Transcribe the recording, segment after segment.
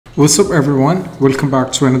What's up everyone, welcome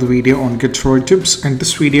back to another video on Get Tips, and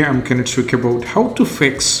this video I'm going to talk about how to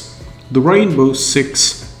fix the Rainbow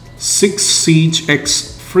Six Siege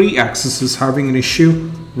X free access is having an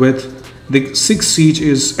issue with the 6 Siege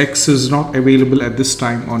X is not available at this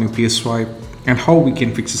time on your PS5 and how we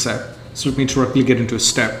can fix this app. So let me directly get into a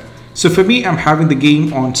step. So for me, I'm having the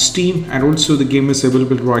game on Steam and also the game is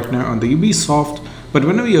available right now on the Ubisoft. But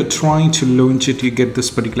whenever you're trying to launch it, you get this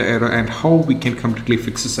particular error and how we can completely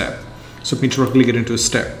fix this app. So let me directly get into a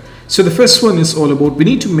step. So the first one is all about we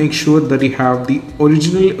need to make sure that you have the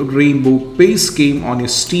original Rainbow base game on your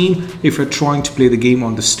Steam if you're trying to play the game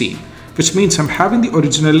on the Steam. Which means I'm having the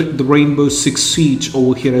original, the Rainbow Six Siege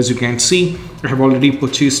over here. As you can see, I have already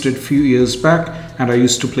purchased it a few years back and I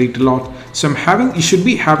used to play it a lot. So you should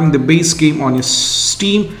be having the base game on your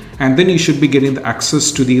Steam, and then you should be getting the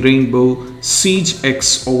access to the Rainbow Siege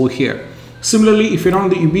X over here. Similarly, if you're on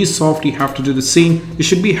the Ubisoft, you have to do the same. You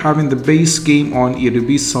should be having the base game on your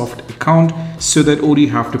Ubisoft account so that only you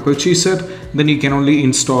have to purchase it. Then you can only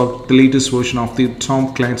install the latest version of the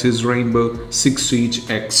Tom Clancy's Rainbow Six Siege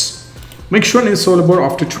X. Make sure it's all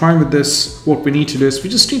about after trying with this, what we need to do is we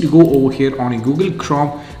just need to go over here on a Google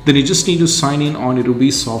Chrome. Then you just need to sign in on your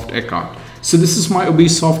Ubisoft account. So this is my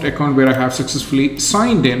Ubisoft account where I have successfully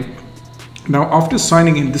signed in. Now after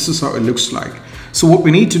signing in, this is how it looks like. So what we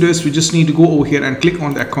need to do is we just need to go over here and click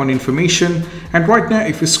on the account information. And right now,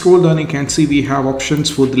 if you scroll down, you can see we have options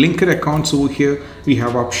for the linked accounts over here. We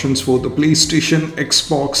have options for the PlayStation,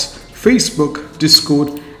 Xbox, Facebook,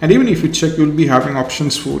 Discord. And even if you check, you'll be having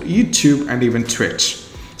options for YouTube and even Twitch.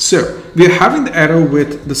 So we are having the error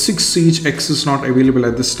with the 6 Siege X is not available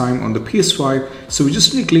at this time on the PS5. So we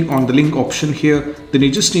just need to click on the link option here. Then you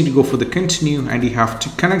just need to go for the continue and you have to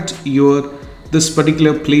connect this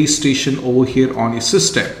particular PlayStation over here on your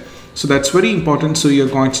system. So that's very important. So you're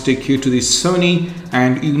going to take you to the Sony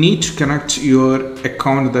and you need to connect your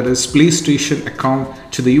account, that is PlayStation account,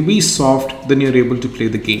 to the Ubisoft. Then you're able to play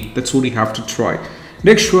the game. That's what you have to try.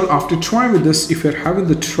 Next one, after trying with this, if you're having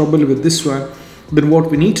the trouble with this one, then what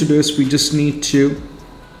we need to do is we just need to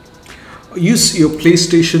use your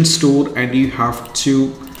PlayStation Store and you have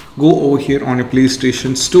to go over here on a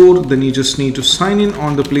PlayStation Store. Then you just need to sign in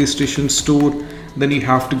on the PlayStation Store. Then you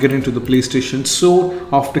have to get into the PlayStation Store.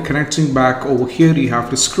 After connecting back over here, you have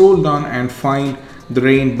to scroll down and find the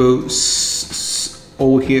Rainbow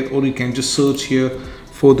over here, or you can just search here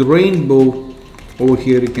for the Rainbow. Over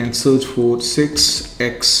here you can search for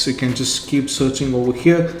 6X. You can just keep searching over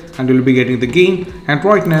here and you'll be getting the game. And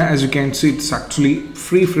right now, as you can see, it's actually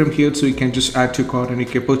free from here, so you can just add to cart and you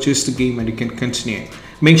can purchase the game and you can continue.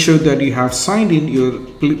 Make sure that you have signed in your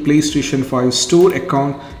PlayStation 5 store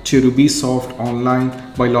account to your Ubisoft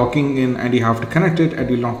online by logging in, and you have to connect it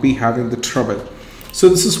and you'll not be having the trouble. So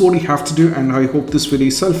this is what you have to do, and I hope this video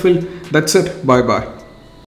is helpful. That's it. Bye bye.